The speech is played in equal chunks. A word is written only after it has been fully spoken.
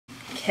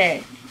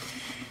Okay.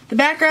 The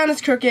background is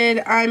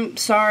crooked. I'm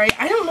sorry.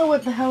 I don't know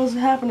what the hell is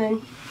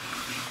happening.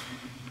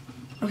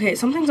 Okay,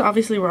 something's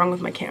obviously wrong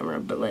with my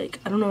camera, but like,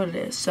 I don't know what it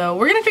is. So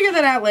we're gonna figure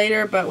that out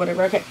later, but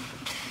whatever. Okay.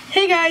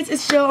 Hey guys,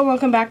 it's Jill and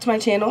welcome back to my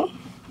channel.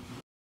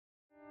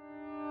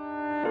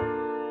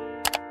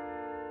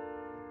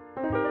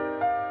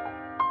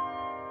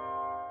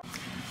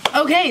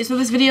 Okay, so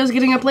this video is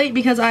getting up late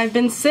because I've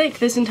been sick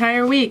this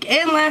entire week,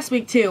 and last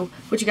week too,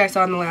 which you guys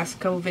saw in the last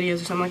couple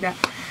videos or something like that.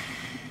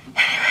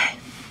 Anyway,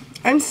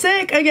 I'm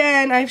sick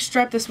again. I have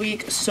strep this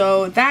week,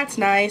 so that's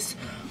nice.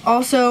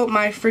 Also,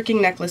 my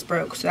freaking necklace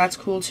broke, so that's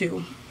cool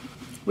too.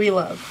 We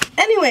love.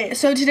 Anyway,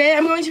 so today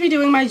I'm going to be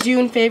doing my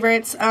June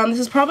favorites. This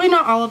is probably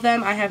not all of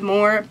them. I have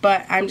more,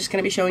 but I'm just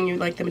going to be showing you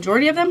like the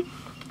majority of them.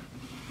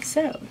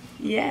 So,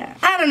 yeah.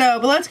 I don't know,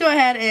 but let's go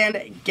ahead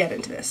and get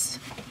into this.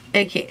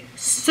 Okay,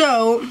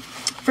 so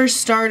for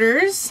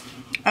starters,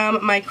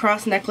 my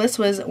cross necklace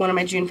was one of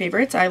my June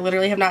favorites. I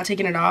literally have not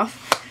taken it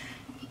off.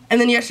 And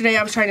then yesterday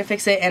I was trying to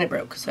fix it and it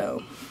broke,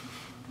 so.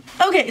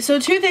 Okay, so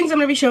two things I'm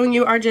going to be showing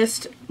you are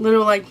just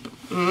little like,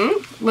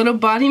 little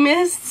body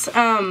mists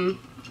from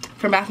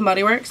Bath &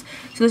 Body Works.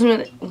 So this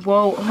one,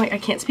 whoa, oh my, I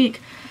can't speak.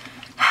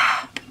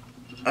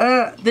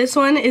 This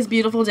one is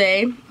Beautiful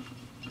Day.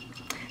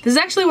 This is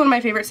actually one of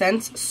my favorite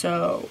scents,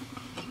 so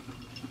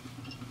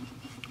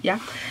yeah.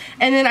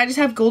 And then I just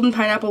have Golden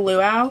Pineapple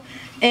Luau.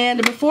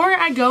 And before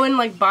I go and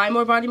like buy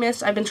more body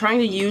mist, I've been trying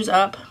to use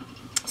up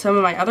some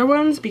of my other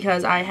ones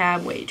because I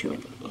have way too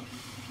many.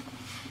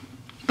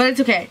 But it's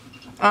okay.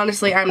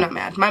 Honestly, I'm not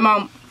mad. My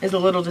mom is a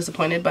little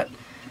disappointed, but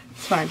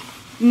it's fine.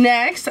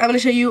 Next, I'm going to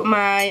show you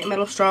my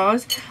metal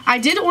straws. I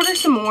did order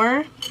some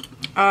more,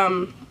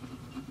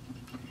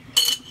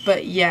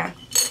 but yeah.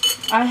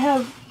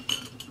 I'm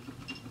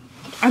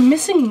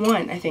missing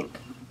one, I think.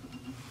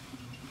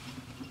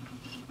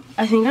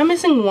 I think I'm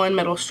missing one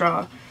metal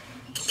straw,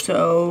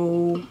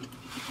 so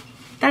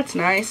that's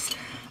nice.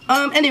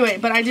 Anyway,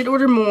 but I did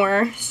order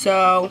more,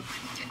 so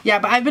yeah,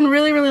 but I've been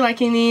really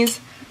liking these.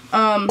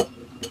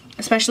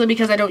 Especially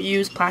because I don't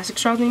use plastic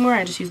straws anymore.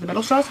 I just use the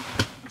metal straws.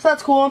 So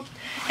that's cool.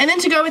 And then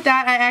to go with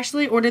that, I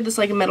actually ordered this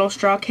like metal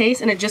straw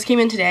case and it just came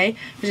in today,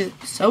 which is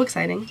so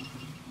exciting.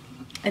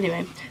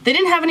 Anyway, they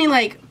didn't have any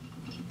like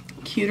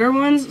cuter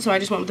ones, so I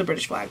just went with the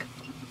British flag.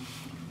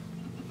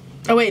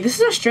 Oh wait, this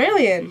is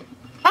Australian.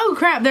 Oh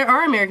crap, there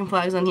are American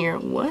flags on here.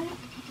 What?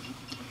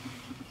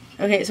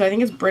 Okay, so I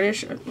think it's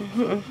British.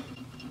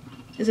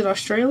 Is it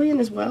Australian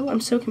as well?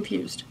 I'm so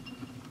confused.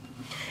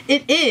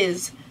 It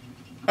is.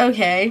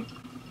 Okay.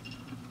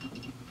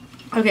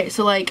 Okay,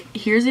 so like,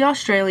 here's the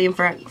Australian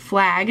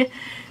flag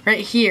right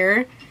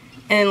here,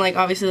 and like,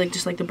 obviously, like,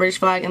 just like the British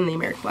flag and the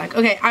American flag.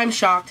 Okay, I'm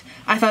shocked.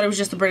 I thought it was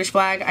just the British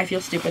flag. I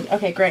feel stupid.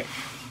 Okay, great.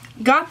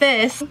 Got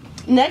this.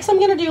 Next, I'm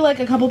gonna do like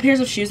a couple pairs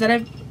of shoes that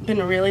I've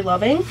been really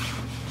loving.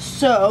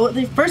 So,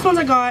 the first ones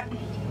I got,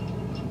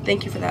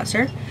 thank you for that,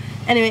 sir.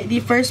 Anyway,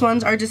 the first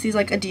ones are just these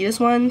like Adidas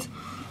ones.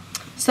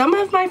 Some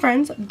of my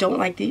friends don't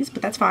like these,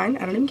 but that's fine.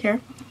 I don't even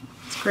care.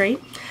 It's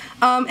great.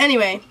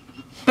 Anyway.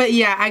 But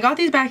yeah, I got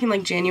these back in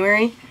like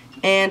January,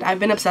 and I've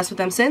been obsessed with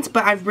them since,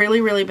 but I've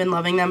really been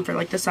loving them for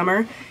like the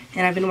summer,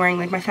 and I've been wearing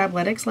like my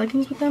Fabletics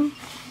leggings with them.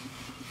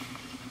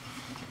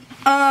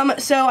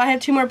 So I have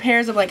two more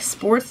pairs of like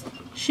sporty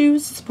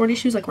shoes,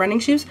 like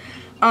running shoes.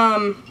 These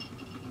are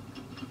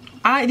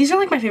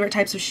like my favorite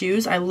types of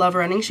shoes. I love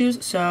running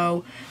shoes,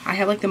 so I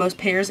have like the most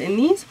pairs in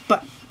these,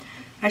 but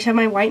I just have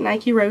my white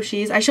Nike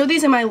Roshis. I showed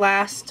these in my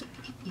last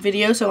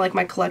video, so like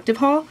my collective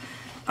haul.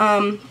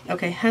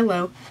 Okay,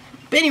 hello.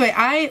 But anyway,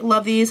 I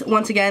love these.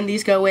 Once again,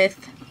 these go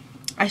with,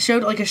 I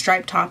showed like a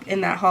striped top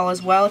in that haul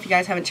as well. If you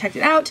guys haven't checked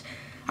it out,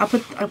 I'll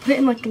put it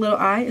in like the little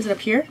eye. Is it up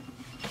here?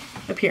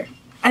 Up here.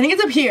 I think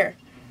it's up here.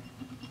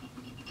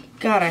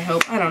 God, I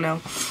hope. I don't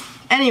know.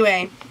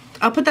 Anyway,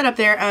 I'll put that up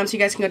there so you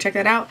guys can go check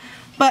that out.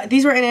 But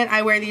these were in it.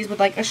 I wear these with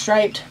like a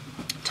striped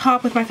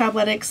top with my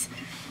Fabletics.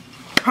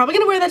 Probably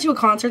going to wear that to a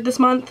concert this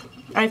month.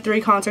 I have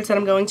 3 concerts that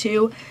I'm going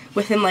to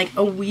within like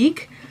a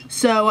week.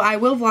 So I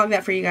will vlog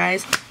that for you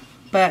guys.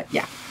 But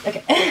yeah.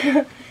 Okay.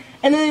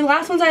 And then the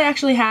last ones I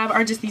actually have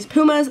are just these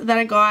Pumas that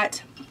I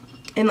got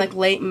in like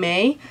late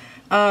May.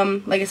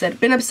 Like I said,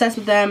 been obsessed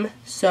with them,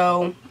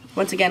 so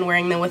once again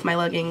wearing them with my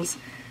leggings.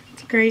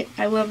 It's great.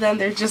 I love them.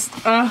 They're just,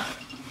 my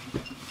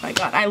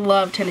god, I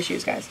love tennis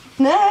shoes, guys.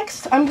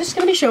 Next, I'm just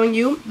going to be showing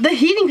you the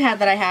heating pad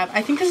that I have.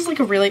 I think this is like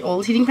a really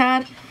old heating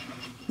pad.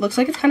 Looks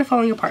like it's kind of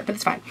falling apart, but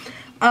it's fine.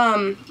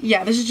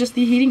 Yeah, this is just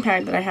the heating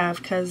pad that I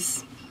have,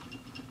 because,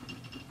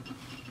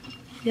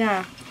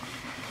 yeah.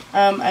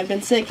 I've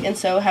been sick, and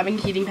so having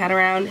a heating pad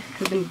around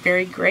has been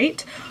very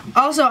great.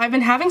 Also, I've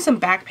been having some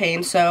back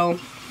pain, so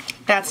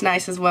that's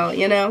nice as well,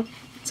 you know?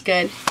 It's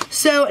good.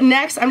 So,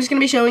 next, I'm just going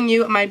to be showing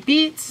you my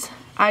Beats.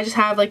 I just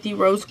have, like, the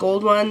rose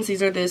gold ones.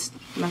 These are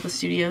not the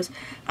Studios,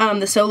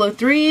 the Solo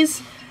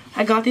 3s.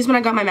 I got these when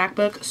I got my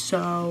MacBook,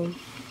 so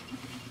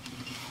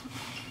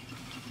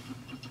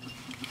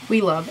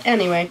we love.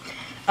 Anyway,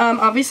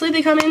 obviously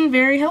they come in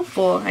very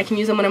helpful. I can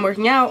use them when I'm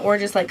working out or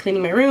just, like,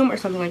 cleaning my room or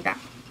something like that.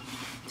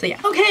 So yeah.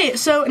 Okay,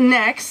 so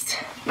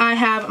next I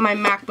have my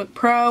MacBook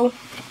Pro.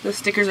 The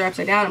stickers are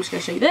upside down. I'm just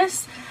going to show you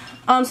this.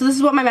 So this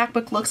is what my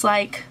MacBook looks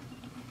like.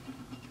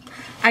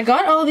 I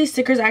got all of these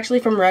stickers actually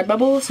from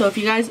Redbubble, so if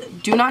you guys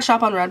do not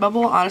shop on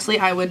Redbubble, honestly,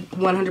 I would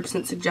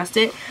 100% suggest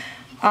it.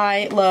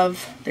 I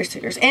love their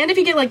stickers. And if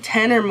you get like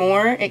 10 or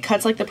more, it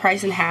cuts like the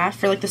price in half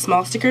for like the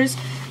small stickers.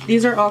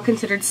 These are all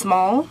considered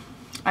small.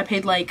 I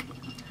paid like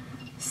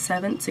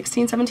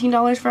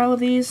 $17 for all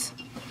of these.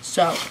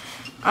 So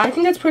I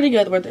think that's pretty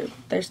good.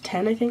 There's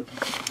 10, I think.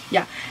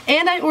 Yeah.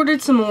 And I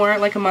ordered some more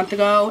like a month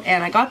ago,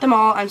 and I got them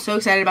all. I'm so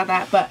excited about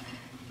that. But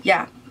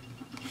yeah,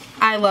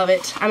 I love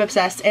it. I'm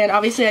obsessed. And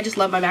obviously I just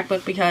love my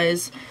MacBook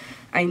because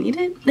I need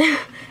it.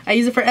 I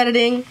use it for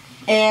editing,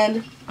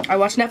 and I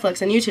watch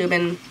Netflix and YouTube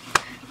and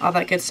all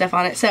that good stuff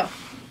on it. So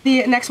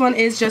the next one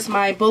is just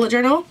my bullet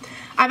journal.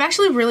 I've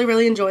actually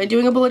really enjoyed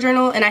doing a bullet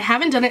journal, and I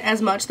haven't done it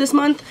as much this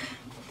month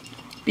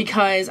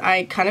because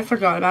I kind of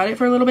forgot about it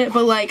for a little bit,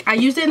 but like I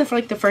used it for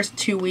like the first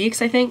 2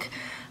 weeks, I think.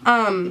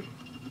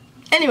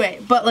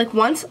 Anyway, but like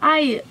once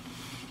I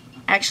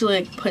actually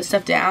like put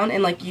stuff down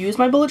and like use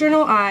my bullet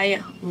journal,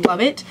 I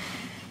love it.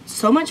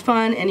 So much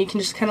fun, and you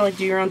can just kind of like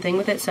do your own thing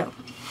with it. So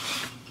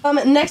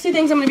next two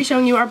things I'm going to be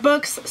showing you are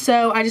books.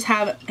 So I just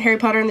have Harry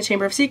Potter and the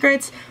Chamber of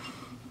Secrets.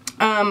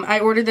 I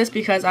ordered this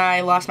because I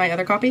lost my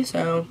other copy,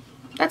 so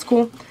that's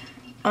cool.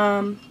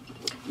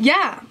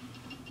 Yeah,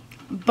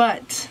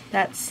 but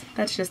that's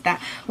just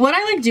that. What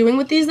I like doing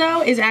with these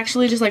though is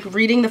actually just like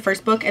reading the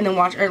first book and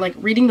then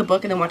reading the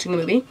book and then watching the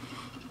movie.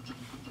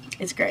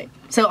 It's great.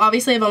 So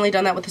obviously I've only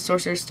done that with the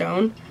Sorcerer's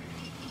Stone,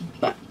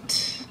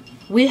 but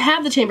we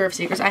have the Chamber of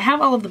Secrets. I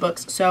have all of the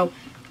books, so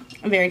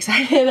I'm very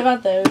excited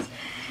about those.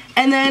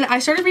 And then I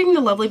started reading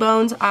The Lovely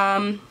Bones.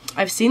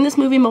 I've seen this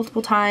movie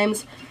multiple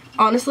times.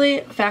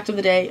 Honestly, fact of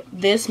the day,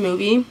 this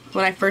movie,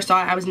 when I first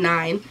saw it, I was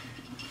 9,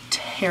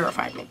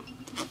 terrified me.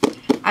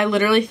 I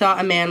literally thought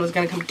a man was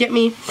going to come get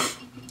me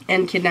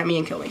and kidnap me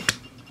and kill me.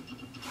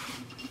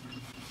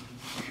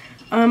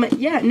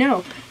 Yeah,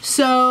 no.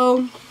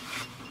 So,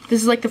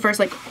 this is like the first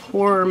like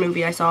horror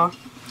movie I saw,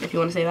 if you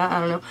want to say that, I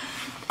don't know.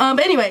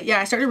 But anyway, yeah,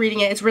 I started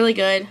reading it. It's really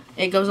good.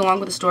 It goes along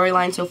with the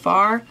storyline so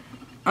far.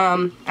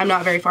 I'm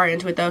not very far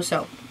into it though,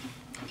 so.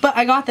 But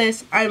I got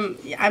this.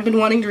 I've been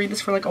wanting to read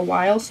this for like a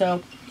while,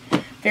 so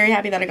very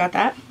happy that I got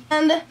that.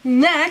 And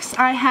next,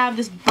 I have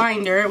this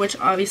binder, which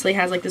obviously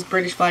has like this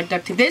British flag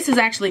duct tape. This is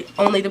actually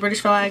only the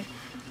British flag.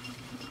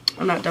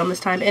 I'm not dumb this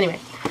time, but anyway.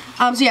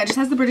 So yeah, it just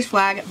has the British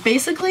flag.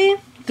 Basically,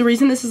 the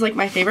reason this is like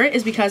my favorite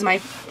is because my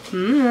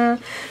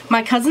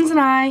cousins and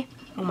I,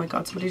 oh my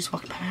god, somebody just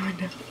walked by my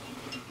window.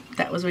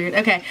 That was weird.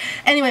 Okay.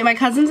 Anyway, my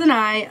cousins and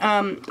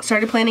I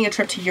started planning a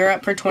trip to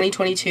Europe for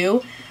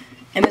 2022.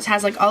 And this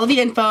has like all of the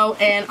info,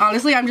 and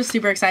honestly I'm just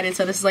super excited.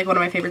 So this is like one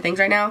of my favorite things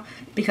right now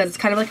because it's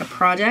kind of like a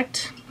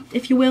project,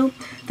 if you will,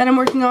 that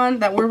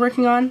we're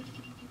working on.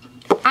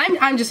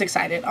 I'm just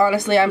excited.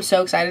 Honestly, I'm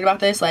so excited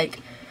about this. Like,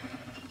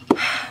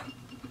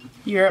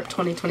 Europe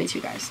 2022,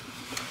 guys.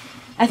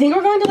 I think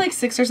we're going to like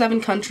 6 or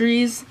 7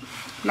 countries.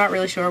 I'm not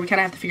really sure. We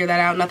kind of have to figure that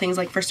out. Nothing's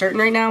like for certain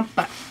right now,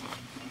 but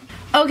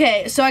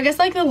okay. So I guess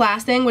like the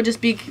last thing would just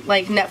be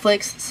like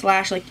Netflix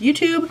 / like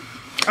YouTube.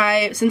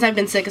 Since I've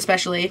been sick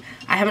especially,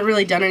 I haven't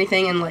really done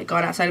anything and like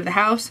gone outside of the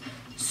house,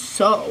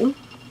 so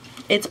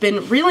it's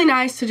been really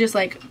nice to just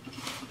like,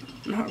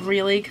 not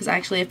really, because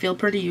actually I feel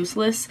pretty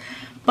useless,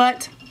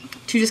 but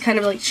to just kind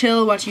of like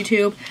chill, watch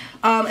YouTube.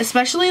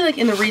 Especially like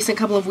in the recent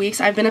couple of weeks,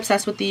 I've been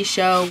obsessed with the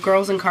show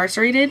Girls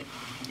Incarcerated.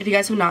 If you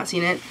guys have not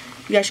seen it,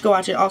 you guys should go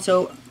watch it.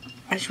 Also,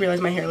 I just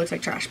realized my hair looks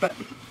like trash, but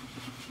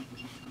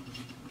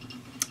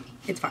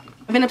it's fine.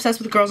 I've been obsessed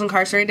with Girls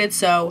Incarcerated,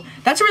 so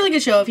that's a really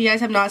good show. If you guys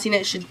have not seen it,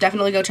 you should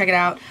definitely go check it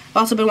out. I've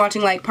also been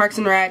watching like Parks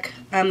and Rec,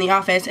 The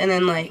Office, and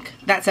then like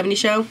That 70s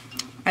Show.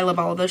 I love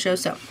all of those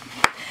shows, so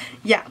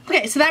yeah.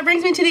 Okay, so that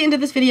brings me to the end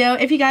of this video.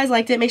 If you guys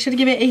liked it, make sure to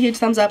give it a huge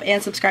thumbs up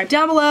and subscribe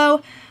down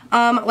below.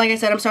 Like I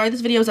said, I'm sorry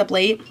this video is up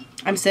late.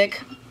 I'm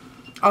sick.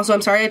 Also,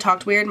 I'm sorry I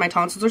talked weird. My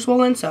tonsils are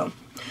swollen, so.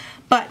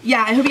 But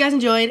yeah, I hope you guys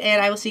enjoyed,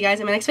 and I will see you guys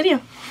in my next video.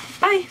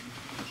 Bye!